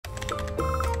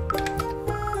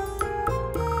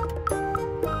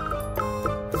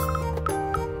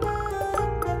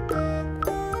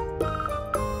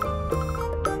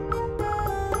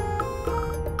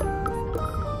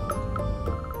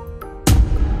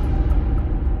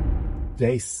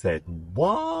They said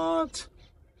what?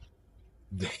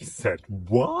 They said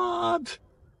what?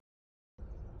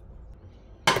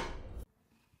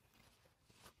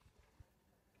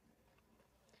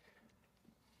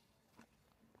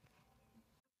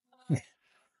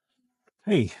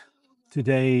 Hey,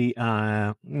 today,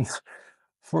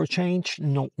 for a change,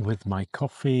 not with my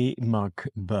coffee mug,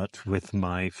 but with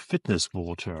my fitness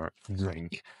water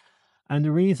drink. And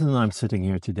the reason I'm sitting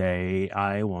here today,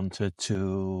 I wanted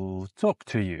to talk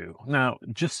to you. Now,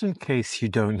 just in case you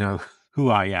don't know who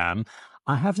I am,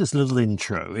 I have this little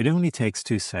intro. It only takes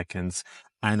 2 seconds,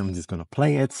 and I'm just going to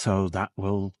play it, so that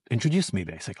will introduce me,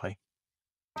 basically.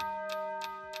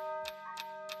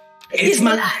 It's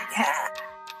my life.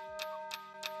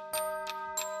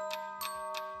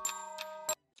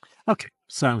 Okay,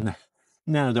 so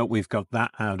now that we've got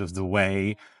that out of the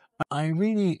way, I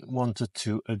really wanted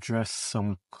to address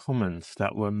some comments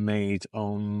that were made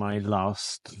on my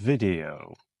last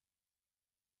video.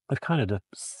 It kind of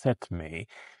upset me,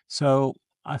 so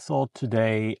I thought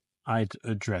today I'd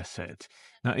address it.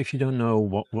 Now, if you don't know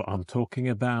what I'm talking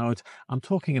about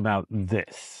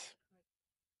this.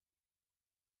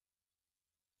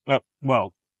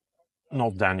 Well,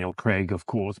 not Daniel Craig, of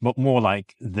course, but more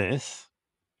like this.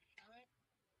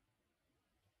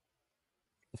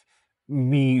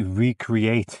 Me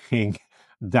recreating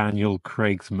Daniel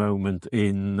Craig's moment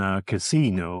in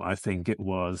Casino, I think it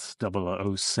was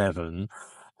 007.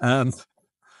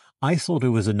 I thought it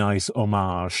was a nice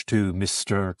homage to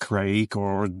Mr. Craig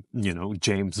or,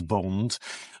 James Bond,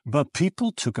 but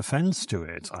people took offense to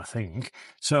it, I think.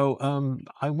 So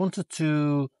I wanted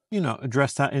to,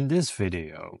 address that in this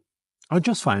video. I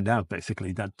just found out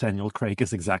basically that Daniel Craig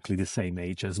is exactly the same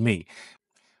age as me.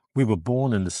 We were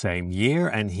born in the same year,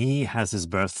 and he has his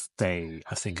birthday,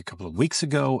 I think, a couple of weeks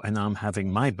ago, and I'm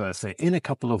having my birthday in a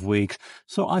couple of weeks.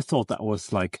 So I thought that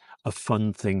was like a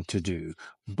fun thing to do.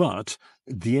 But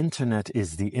the internet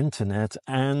is the internet,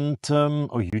 and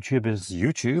or YouTube is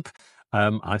YouTube.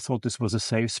 I thought this was a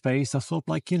safe space. I thought,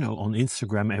 like, on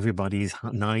Instagram, everybody's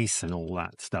nice and all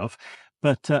that stuff,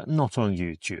 but not on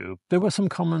YouTube. There were some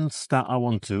comments that I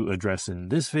want to address in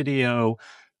this video.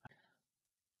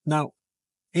 Now,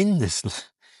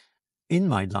 in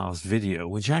my last video,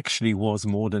 which actually was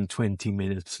more than 20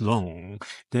 minutes long,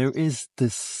 there is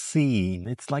this scene.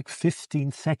 It's like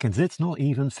 15 seconds. It's not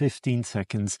even 15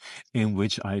 seconds in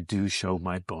which I do show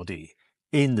my body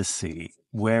in the sea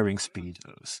wearing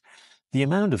Speedos. The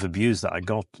amount of abuse that I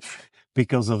got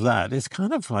because of that is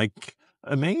kind of like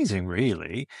amazing,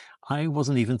 really. I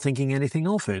wasn't even thinking anything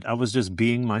of it. I was just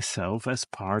being myself as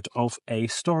part of a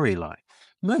storyline.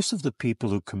 Most of the people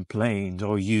who complained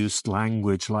or used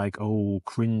language like, oh,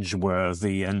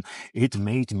 cringeworthy, and it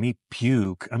made me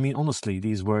puke. I mean, honestly,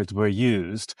 these words were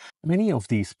used. Many of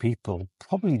these people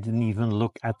probably didn't even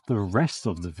look at the rest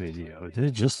of the video.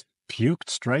 They just puked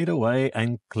straight away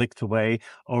and clicked away,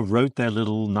 or wrote their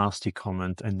little nasty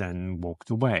comment and then walked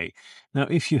away. Now,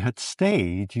 if you had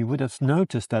stayed, you would have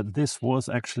noticed that this was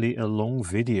actually a long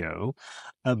video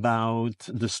about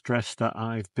the stress that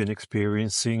I've been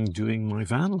experiencing doing my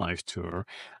van life tour.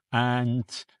 And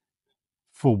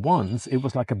for once, it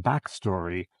was like a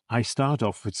backstory. I start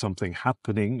off with something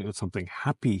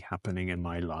happy happening in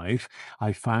my life.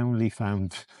 I finally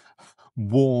found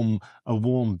a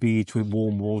warm beach with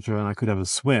warm water, and I could have a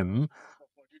swim.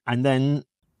 And then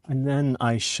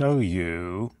I show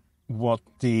you what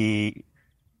the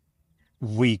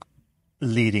week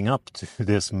leading up to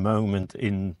this moment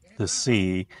in the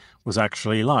sea was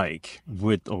actually like,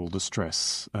 with all the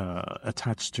stress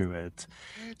attached to it.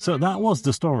 So that was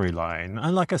the storyline.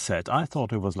 And like I said, I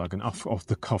thought it was like an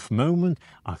off-the-cuff moment.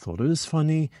 I thought it was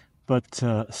funny, but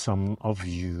some of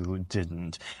you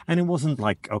didn't. And it wasn't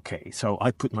like, okay, so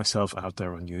I put myself out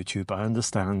there on YouTube. I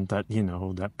understand that,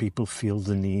 that people feel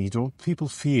the need, or people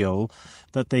feel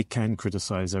that they can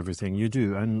criticize everything you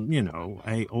do. And,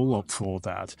 I all up for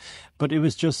that. But it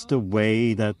was just the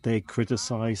way that they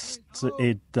criticized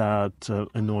it that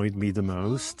annoyed me the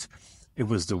most. It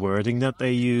was the wording that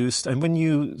they used. And when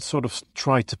you sort of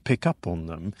try to pick up on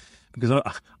them, because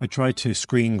I tried to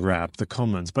screen grab the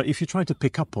comments, but if you try to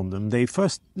pick up on them, they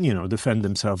first, defend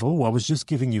themselves. Oh, I was just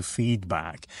giving you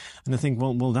feedback. And I think,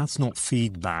 well, that's not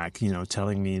feedback,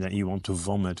 telling me that you want to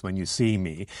vomit when you see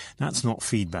me. That's not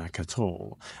feedback at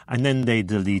all. And then they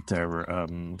delete their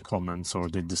comments, or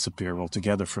they disappear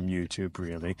altogether from YouTube,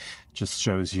 really. Just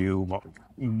shows you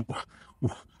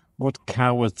what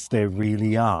cowards they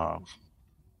really are.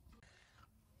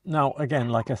 Now, again,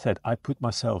 like I said, I put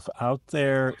myself out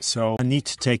there, so I need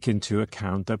to take into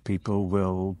account that people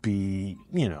will be,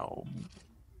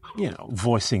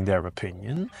 voicing their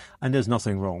opinion, and there's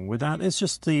nothing wrong with that. It's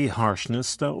just the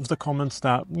harshness of the comments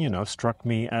that, struck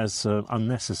me as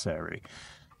unnecessary.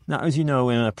 Now, as you know,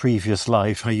 in a previous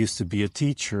life, I used to be a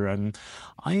teacher, and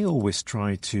I always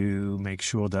try to make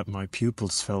sure that my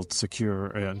pupils felt secure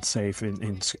and safe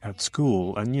at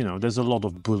school. And, there's a lot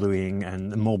of bullying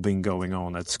and mobbing going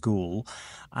on at school.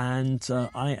 And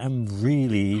I am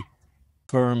really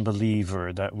firm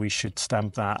believer that we should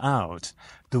stamp that out.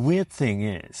 The weird thing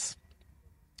is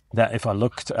that if I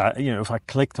looked at, if I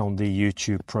clicked on the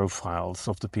YouTube profiles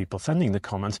of the people sending the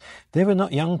comments, they were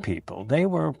not young people. They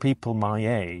were people my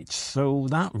age. So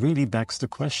that really begs the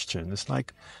question. It's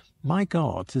like, my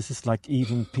God, this is like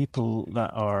even people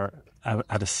that are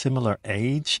at a similar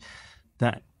age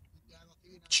that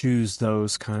choose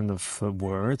those kind of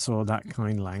words or that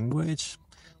kind of language.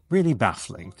 Really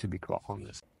baffling, to be quite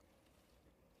honest.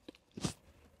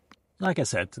 Like I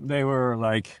said, they were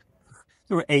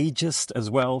ageist as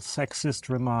well, sexist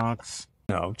remarks.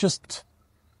 Just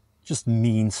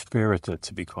mean-spirited,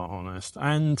 to be quite honest.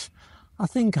 And I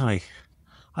think I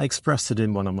expressed it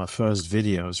in one of my first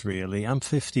videos, really. I'm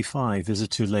 55. Is it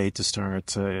too late to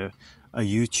start a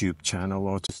YouTube channel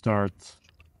or to start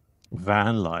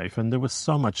van life? And there was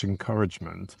so much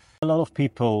encouragement. A lot of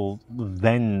people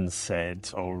then said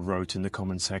or wrote in the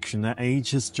comment section that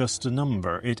age is just a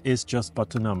number. It is just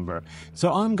but a number.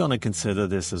 So I'm going to consider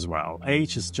this as well.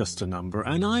 Age is just a number,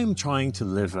 and I'm trying to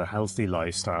live a healthy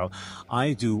lifestyle.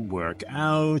 I do work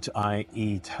out, I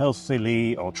eat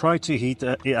healthily, or try to eat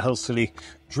healthily,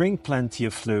 drink plenty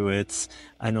of fluids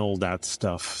and all that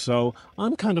stuff. So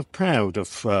I'm kind of proud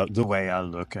of the way I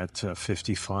look at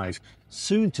 55.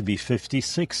 Soon to be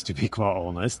 56, to be quite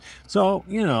honest. So,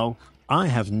 I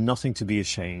have nothing to be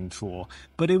ashamed for.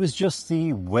 But it was just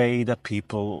the way that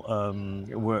people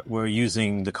were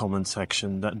using the comment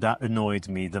section that annoyed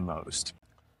me the most.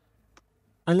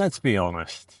 And let's be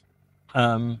honest,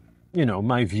 my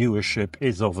viewership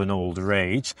is of an older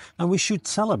age, and we should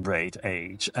celebrate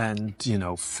age and,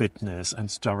 fitness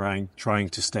and trying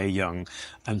to stay young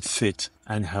and fit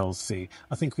and healthy.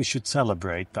 I think we should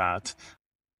celebrate that.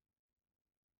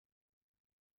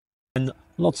 And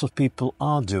lots of people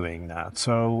are doing that.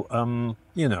 So,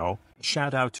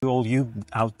 shout out to all you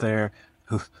out there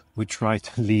who try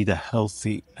to lead a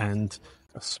healthy and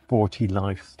a sporty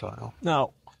lifestyle.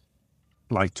 Now,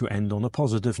 I'd like to end on a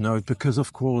positive note because,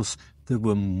 of course, there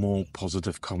were more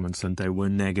positive comments than there were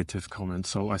negative comments.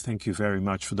 So I thank you very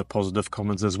much for the positive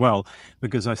comments as well,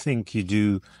 because I think you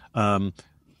do...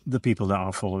 the people that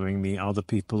are following me are the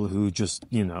people who just,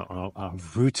 are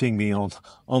rooting me on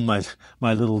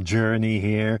my little journey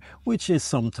here, which is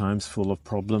sometimes full of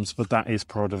problems, but that is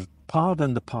part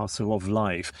and the parcel of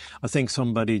life. I think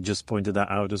somebody just pointed that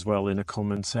out as well in a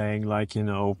comment saying,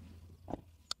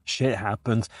 shit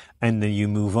happens and then you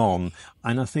move on.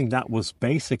 And I think that was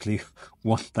basically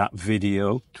what that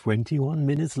video, 21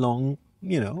 minutes long,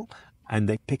 and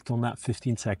they picked on that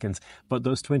 15 seconds. But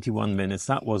those 21 minutes,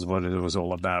 that was what it was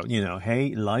all about.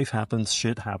 Hey, life happens,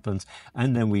 shit happens,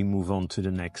 and then we move on to the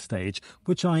next stage,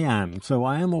 which I am. So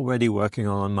I am already working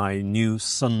on my new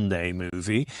Sunday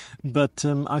movie. But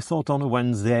I thought on a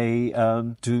Wednesday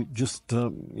to just,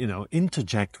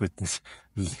 interject with this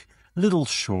little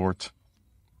short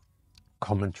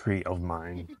commentary of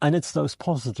mine. And it's those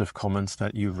positive comments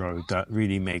that you wrote that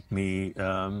really make me...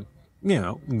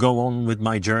 go on with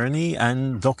my journey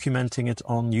and documenting it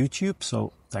on YouTube.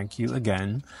 So thank you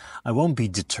again. I won't be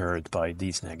deterred by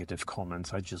these negative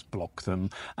comments. I just block them.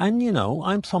 And,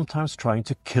 I'm sometimes trying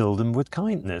to kill them with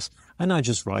kindness. And I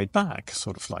just write back,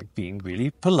 sort of like being really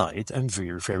polite and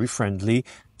very, very friendly.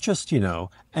 Just,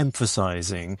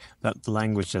 emphasizing that the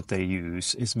language that they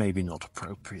use is maybe not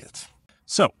appropriate.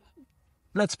 So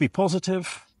let's be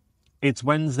positive. It's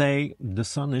Wednesday, the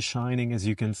sun is shining, as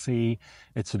you can see.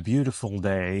 It's a beautiful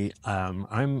day.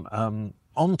 I'm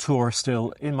on tour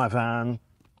still in my van.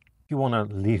 If you want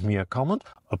to leave me a comment,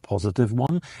 a positive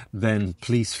one, then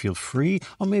please feel free.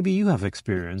 Or maybe you have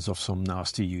experience of some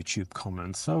nasty YouTube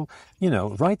comments. So,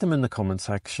 write them in the comment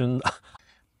section.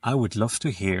 I would love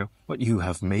to hear what you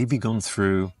have maybe gone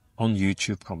through on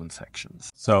YouTube comment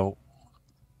sections. So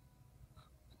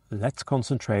let's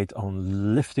concentrate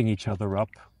on lifting each other up.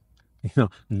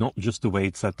 Not just the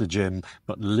weights at the gym,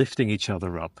 but lifting each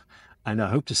other up. And I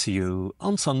hope to see you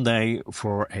on Sunday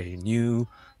for a new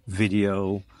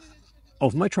video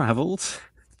of my travels,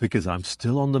 because I'm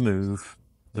still on the move.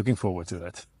 Looking forward to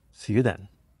it. See you then.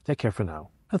 Take care for now,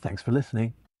 and thanks for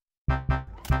listening.